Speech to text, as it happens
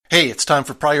Hey, it's time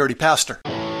for Priority Pastor.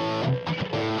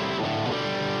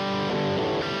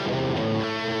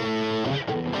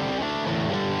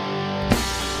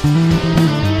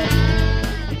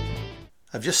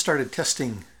 I've just started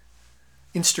testing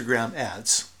Instagram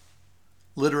ads.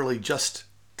 Literally just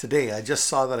today. I just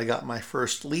saw that I got my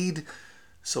first lead,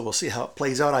 so we'll see how it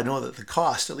plays out. I know that the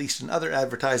cost, at least in other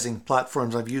advertising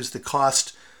platforms I've used, the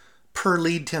cost per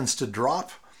lead tends to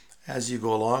drop as you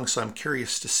go along, so I'm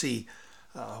curious to see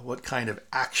what kind of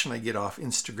action I get off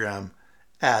Instagram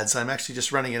ads. I'm actually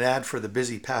just running an ad for the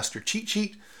Busy Pastor Cheat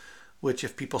Sheet, which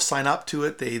if people sign up to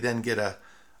it, they then get a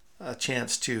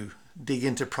chance to dig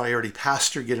into Priority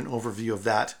Pastor, get an overview of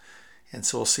that, and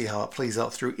so we'll see how it plays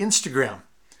out through Instagram.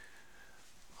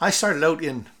 I started out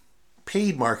in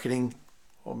paid marketing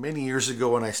many years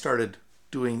ago when I started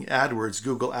doing AdWords,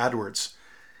 Google AdWords,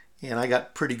 and I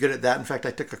got pretty good at that. In fact,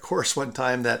 I took a course one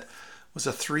time that was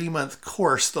a 3-month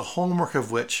course, the homework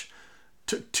of which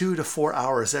took 2 to 4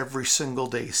 hours every single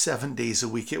day, 7 days a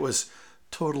week. It was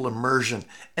total immersion.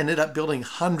 Ended up building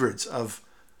hundreds of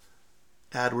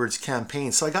AdWords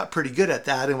campaigns. So I got pretty good at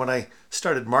that. And when I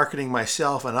started marketing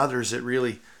myself and others, it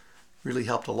really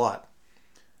helped a lot.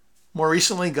 More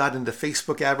recently, got into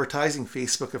Facebook advertising.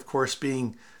 Facebook, of course,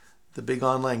 being the big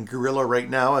online gorilla right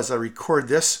now as I record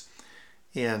this.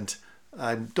 And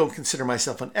I don't consider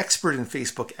myself an expert in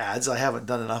Facebook ads. I haven't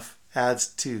done enough ads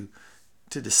to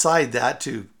decide that,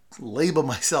 to label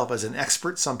myself as an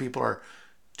expert. Some people are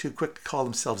too quick to call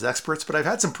themselves experts, but I've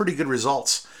had some pretty good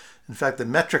results. In fact, the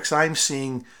metrics I'm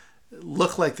seeing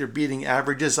look like they're beating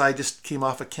averages. I just came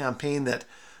off a campaign that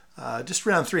just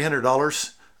around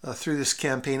 $300 through this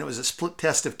campaign. It was a split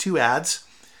test of 2 ads,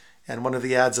 and one of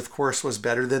the ads, of course, was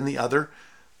better than the other.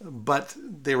 But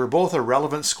they were both a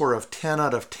relevant score of 10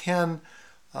 out of 10.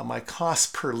 My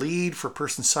cost per lead for a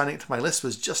person signing up to my list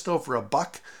was just over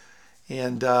 $1.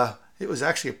 And it was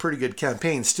actually a pretty good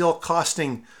campaign. Still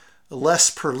costing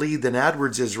less per lead than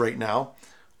AdWords is right now,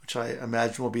 which I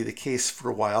imagine will be the case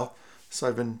for a while. So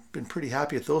I've been pretty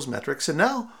happy with those metrics. And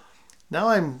now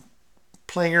I'm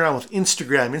playing around with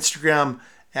Instagram. Instagram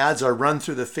ads are run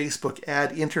through the Facebook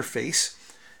ad interface.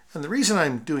 And the reason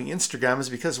I'm doing Instagram is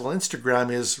because, well, Instagram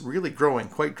is really growing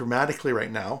quite dramatically right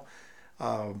now.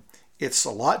 It's a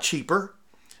lot cheaper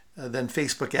than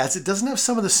Facebook ads. It doesn't have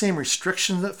some of the same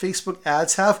restrictions that Facebook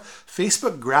ads have.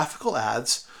 Facebook graphical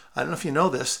ads, I don't know if you know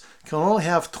this, can only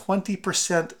have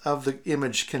 20% of the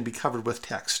image can be covered with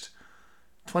text.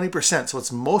 20%. So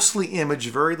it's mostly image,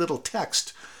 very little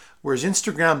text. Whereas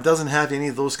Instagram doesn't have any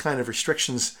of those kind of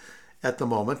restrictions at the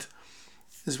moment.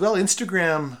 As well,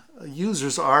 Instagram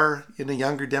users are in a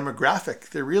younger demographic.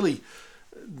 They're really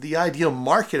the ideal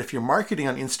market, if you're marketing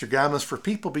on Instagram, is for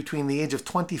people between the age of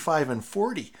 25 and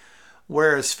 40.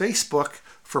 Whereas Facebook,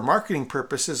 for marketing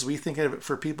purposes, we think of it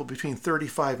for people between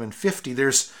 35 and 50.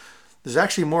 There's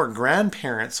actually more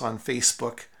grandparents on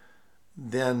Facebook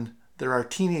than there are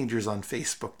teenagers on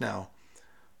Facebook now.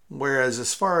 Whereas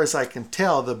as far as I can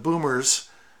tell, the boomers,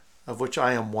 of which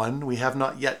I am one, we have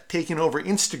not yet taken over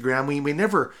Instagram. We may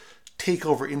never take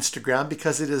over Instagram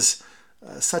because it is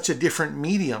such a different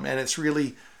medium and it's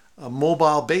really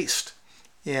mobile based.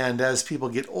 And as people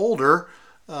get older,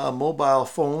 mobile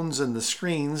phones and the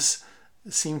screens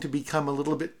seem to become a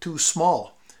little bit too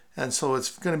small. And so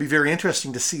it's going to be very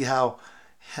interesting to see how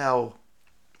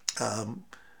the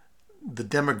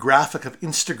demographic of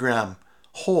Instagram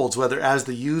holds, whether as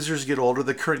the users get older,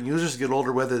 the current users get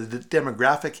older, whether the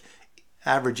demographic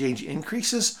average age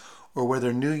increases or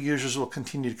whether new users will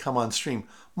continue to come on stream.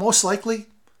 Most likely,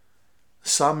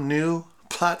 some new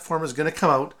platform is going to come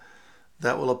out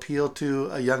that will appeal to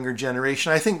a younger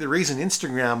generation. I think the reason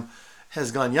Instagram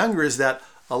has gone younger is that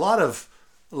a lot of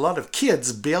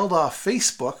kids bailed off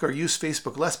Facebook or use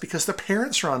Facebook less because their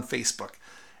parents are on Facebook.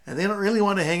 And they don't really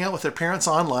want to hang out with their parents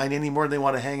online anymore. They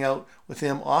want to hang out with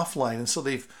them offline. And so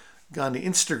they've gone to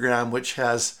Instagram, which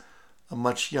has a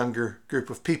much younger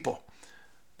group of people.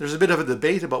 There's a bit of a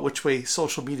debate about which way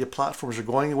social media platforms are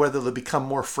going, whether they'll become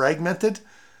more fragmented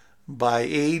by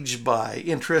age, by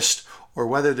interest, or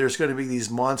whether there's going to be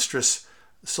these monstrous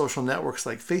social networks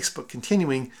like Facebook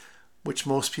continuing, which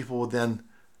most people will then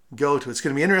go to. It's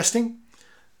going to be interesting,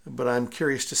 but I'm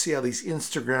curious to see how these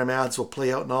Instagram ads will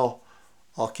play out, and I'll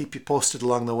keep you posted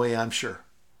along the way, I'm sure.